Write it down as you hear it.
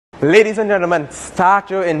Ladies and gentlemen,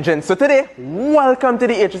 start your engine. So today, welcome to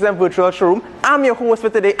the HSM Virtual Showroom. I'm your host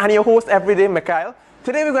for today and your host every day, Mikhail.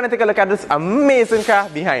 Today we're going to take a look at this amazing car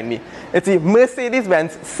behind me. It's the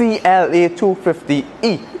Mercedes-Benz CLA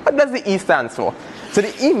 250E. What does the E stand for? So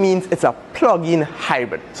the E means it's a plug-in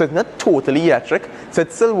hybrid. So it's not totally electric, so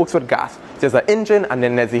it still works with gas. There's an engine and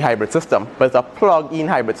then there's the hybrid system. But it's a plug-in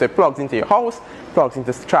hybrid, so it plugs into your house, plugs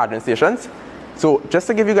into charging stations. So just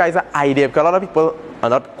to give you guys an idea, because a lot of people are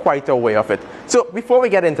not quite aware of it. So before we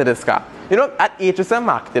get into this car, you know, at HSM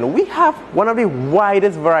Marketing, we have one of the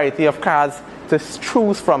widest variety of cars to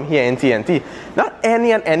choose from here in TNT. Not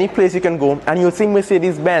any place you can go and you'll see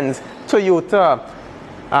Mercedes-Benz, Toyota,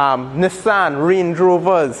 Nissan, Range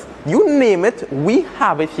Rovers, you name it, we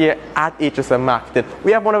have it here at HSM Marketing.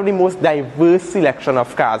 We have one of the most diverse selection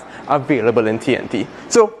of cars available in TNT.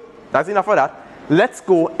 So that's enough of that. Let's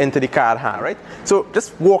go into the car at hand, right? So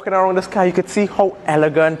just walking around this car, you can see how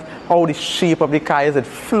elegant, how the shape of the car is. It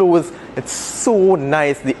flows. It's so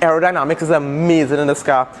nice. The aerodynamics is amazing in this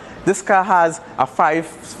car. This car has a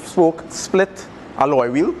 5-spoke split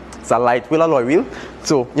alloy wheel. It's a light wheel alloy wheel.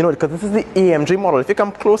 So, you know, because this is the AMG model. If you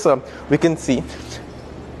come closer, we can see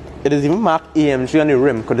it is even marked AMG on the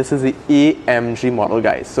rim because this is the AMG model,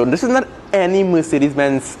 guys. So this is not any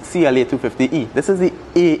Mercedes-Benz CLA 250E. This is the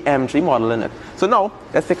AMG model in it. So now,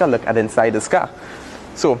 let's take a look at inside this car.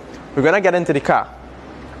 So we're going to get into the car.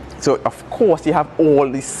 So of course, you have all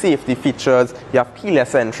the safety features. You have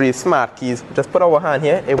keyless entry, smart keys. Just put our hand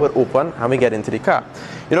here, it will open, and we get into the car.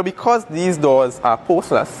 You know, because these doors are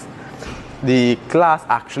postless, the glass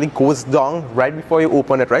actually goes down right before you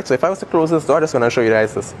open it, right? So if I was to close this door, I'm just going to show you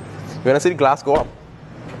guys this. You're going to see the glass go up.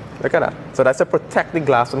 Look at that. So that's to protect the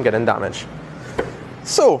glass from getting damaged.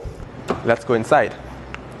 So let's go inside.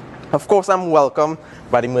 Of course, I'm welcomed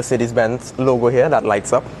by the Mercedes-Benz logo here that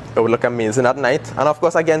lights up. It would look amazing at night. And of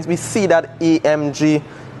course, again, we see that AMG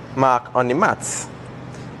mark on the mats.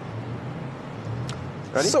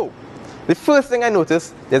 Ready? So the first thing I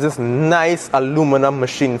noticed, there's this nice aluminum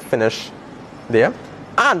machine finish there,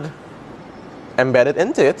 and embedded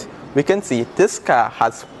into it, we can see this car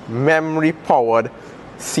has memory powered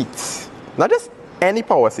seats. Not just any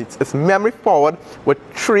power seats, it's memory powered with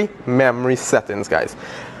 3 memory settings, guys.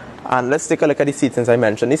 And let's take a look at the seats since I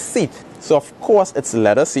mentioned the seat. So of course it's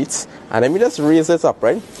leather seats, and let me just raise this up,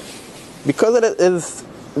 right? Because it is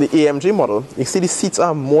the AMG model, you see the seats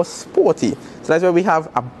are more sporty. So that's why we have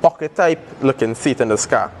a bucket type looking seat in this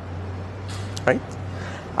car, right?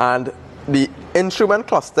 And the instrument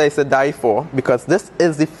cluster is a die for because this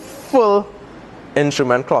is the full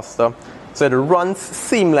instrument cluster. So it runs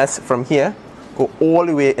seamless from here, go all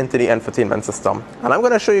the way into the infotainment system. And I'm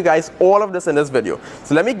going to show you guys all of this in this video.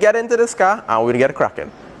 So let me get into this car and we'll get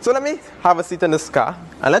cracking. So let me have a seat in this car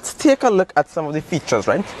and let's take a look at some of the features,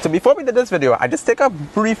 right? So before we did this video, I just take a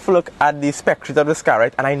brief look at the spec sheet of this car,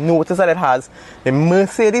 right? And I noticed that it has the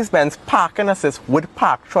Mercedes-Benz parking assist with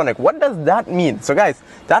Parktronic. What does that mean? So guys,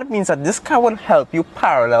 that means that this car will help you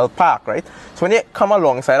parallel park, right? So when you come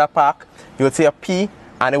alongside a park, you will see a P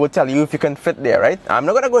and it will tell you if you can fit there, right? I'm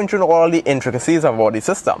not going to go into all the intricacies of all the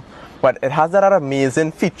system, but it has that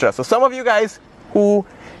amazing feature. So some of you guys who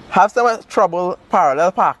have some trouble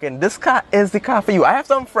parallel parking, this car is the car for you. I have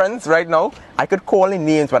some friends right now, I could call in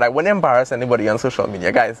names, but I wouldn't embarrass anybody on social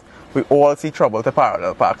media. Guys, we all see trouble to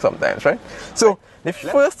parallel park sometimes, right? So the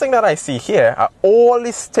first thing that I see here are all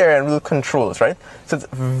the steering wheel controls, right? So it's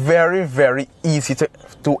very, very easy to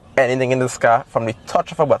do anything in this car from the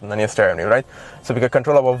touch of a button on your steering wheel, right? So we can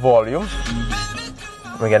control our volume.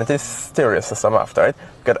 We get into the stereo system after, right?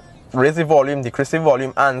 We can raise the volume, decrease the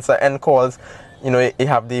volume, answer end calls. You know, you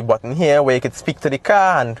have the button here where you could speak to the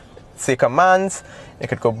car and say commands. You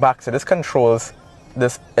could go back to this controls,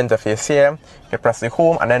 this interface here. You can press the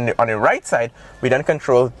home, and then on the right side, we then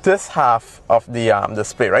control this half of the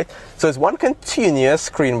display, right? So it's one continuous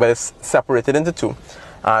screen, but it's separated into 2.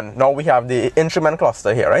 And now we have the instrument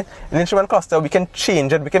cluster here, right? The instrument cluster, we can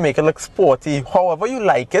change it, we can make it look sporty. However you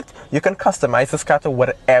like it, you can customize this car to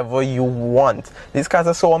whatever you want. These cars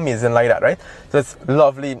are so amazing like that, right? So it's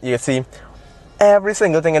lovely. You see every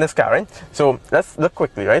single thing in this car, right? So let's look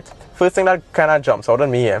quickly, right? First thing that kind of jumps out at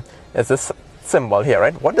me here is this symbol here,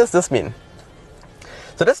 right? What does this mean?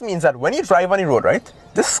 So this means that when you drive on the road, right,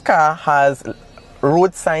 this car has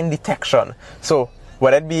road sign detection. So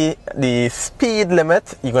whether it be the speed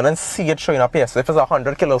limit, you're going to see it showing up here. So if it's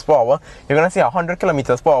 100 kilos per hour, you're going to see 100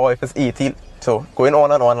 kilometers per hour if it's 80. So going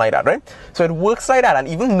on and on like that, right? So it works like that, and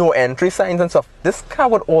even no entry signs and stuff. This car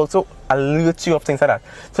would also alert you of things like that.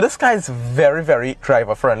 So this car is very, very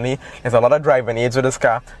driver friendly. There's a lot of driving aids with this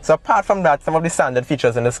car. So apart from that, some of the standard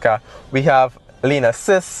features in this car, we have lane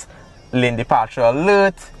assist, lane departure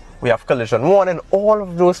alert, we have collision warning, all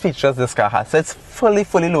of those features this car has. So it's fully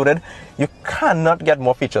loaded. You cannot get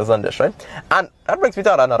more features on this, right? And that brings me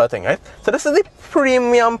to another thing, right? So this is the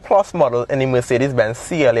Premium Plus model in the Mercedes-Benz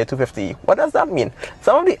CLA 250e. What does that mean?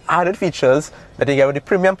 Some of the added features that you get with the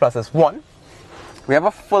Premium Plus is, one, we have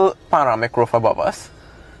a full panoramic roof above us.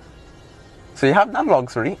 So you have that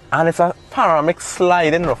luxury, and it's a panoramic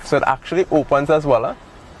sliding roof, so it actually opens as well.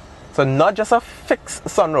 So not just a fixed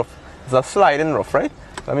sunroof, it's a sliding roof, right?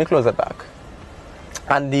 Let me close it back.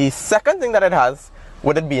 And the second thing that it has,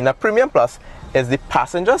 with it being a Premium Plus, is the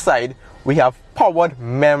passenger side. We have powered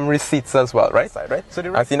memory seats as well, right?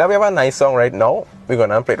 So I see now we have a nice song right now. We're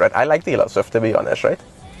gonna play it, right? I like Taylor Swift, to be honest, right?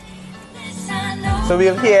 So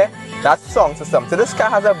we'll hear that song system. So this car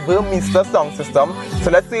has a Burmester song system.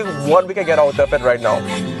 So let's see what we can get out of it right now.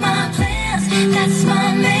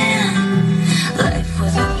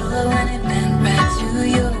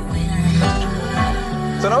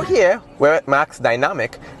 So now here, where it Max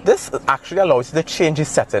Dynamic, this actually allows you to change the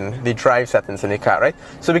setting, the drive settings in the car, right?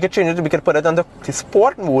 So we could change it, we could put it on the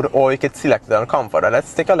sport mode, or we could select it on comfort. And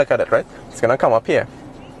let's take a look at it, right? It's gonna come up here.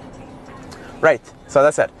 Right, so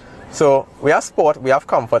that's it. So we have sport, we have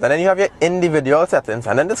comfort, and then you have your individual settings.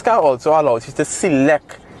 And then this car also allows you to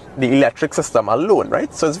select the electric system alone,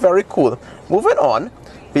 right? So it's very cool. Moving on,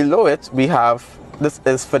 below it, we have, this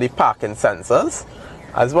is for the parking sensors,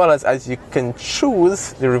 as well as you can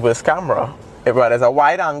choose the reverse camera, whether it's a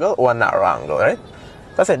wide angle or a narrow angle, right?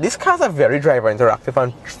 That's it. These cars are very driver interactive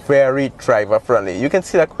and very driver friendly. You can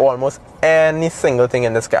see like almost any single thing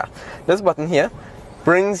in this car. This button here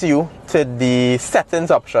brings you to the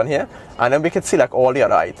settings option here, and then we can see like all the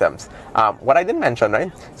other items. What I didn't mention,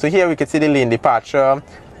 right? So here we can see the lane departure.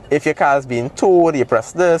 If your car is being towed, you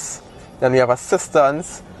press this. Then we have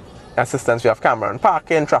assistance. We have camera and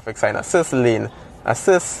parking, traffic sign assist, lane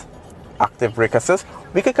assist, active brake assist.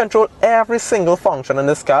 We can control every single function in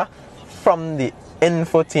this car from the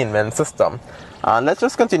infotainment system. And let's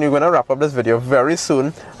just continue. We're going to wrap up this video very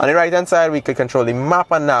soon. On the right hand side, we can control the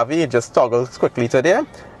map and navi. It just toggles quickly to there.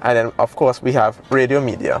 And then of course we have radio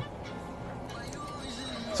media.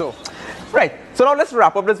 So right, so now let's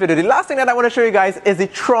wrap up this video. The last thing that I want to show you guys is the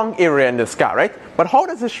trunk area in this car, right? But how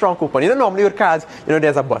does this trunk open? You know, normally with cars, you know,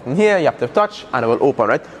 there's a button here, you have to touch and it will open,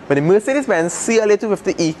 right? But the Mercedes-Benz CLA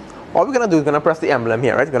 250e, all we're going to do is going to press the emblem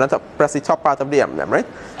here, right? We're going to press the top part of the emblem, right?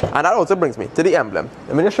 And that also brings me to the emblem.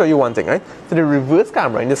 Let me just show you one thing, right? So the reverse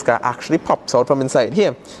camera in this car actually pops out from inside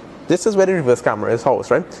here. This is where the reverse camera is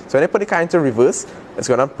housed, right? So when I put the car into reverse, it's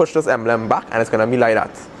going to push this emblem back and it's going to be like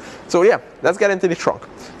that. So yeah, let's get into the trunk.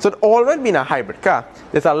 So it already being a hybrid car,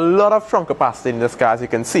 there's a lot of trunk capacity in this car, as you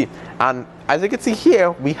can see. And as you can see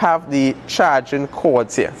here, we have the charging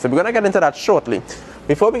cords here. So we're going to get into that shortly.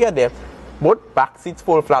 Before we get there, both back seats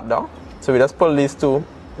fold flat down. So we just pull these two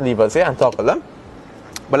levers here and toggle them.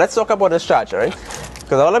 But let's talk about this charger, right?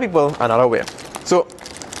 Because a lot of people are not aware. So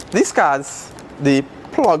these cars, the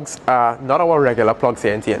plugs are not our regular plugs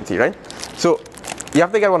here in TNT, right? So you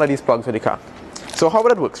have to get one of these plugs for the car. So how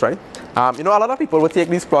it works, right? You know, a lot of people will take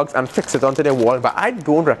these plugs and fix it onto their wall, but I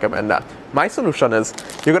don't recommend that. My solution is,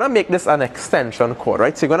 you're going to make this an extension cord,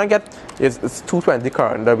 right? So you're going to get, it's 220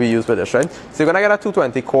 current that we use with this, right? So you're going to get a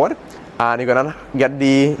 220 cord, and you're going to get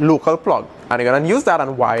the local plug, and you're going to use that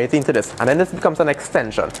and wire it into this, and then this becomes an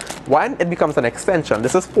extension. When it becomes an extension,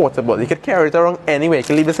 this is portable. You can carry it around anywhere. You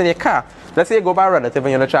can leave this in your car. Let's say you go by a relative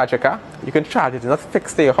and you want to charge your car, you can charge it. It's not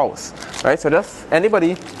fixed to your house, right? So just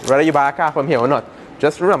anybody, whether you buy a car from here or not,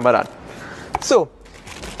 just remember that. So,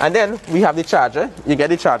 and then we have the charger. You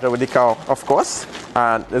get the charger with the car, of course,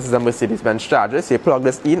 and this is a Mercedes-Benz charger. So you plug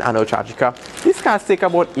this in and it'll charge your car. These cars take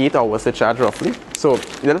about 8 hours to charge roughly, so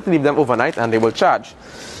you don't have to leave them overnight and they will charge.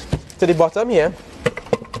 To the bottom here,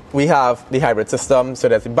 we have the hybrid system. So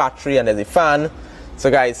there's the battery and there's the fan.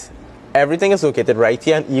 So guys, everything is located right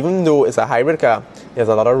here, and even though it's a hybrid car, there's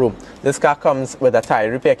a lot of room. This car comes with a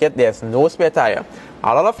tire repair kit. There's no spare tire.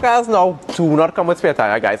 A lot of cars now do not come with spare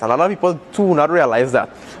tire, guys. A lot of people do not realize that.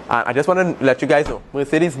 And I just want to let you guys know,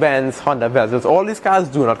 Mercedes-Benz, Honda, Vezzels, all these cars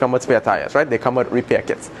do not come with spare tires, right? They come with repair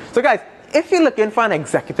kits. So guys, if you're looking for an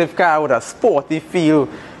executive car with a sporty feel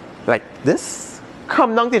like this,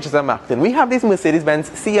 come down to HSM Marketing. We have these Mercedes-Benz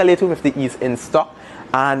CLA 250es in stock,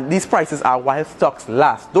 and these prices are while stocks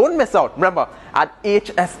last. Don't miss out. Remember, at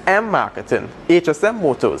HSM Marketing, HSM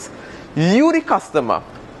Motors, you the customer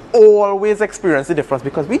always experience the difference,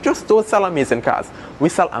 because we just don't sell amazing cars. We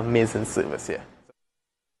sell amazing service here.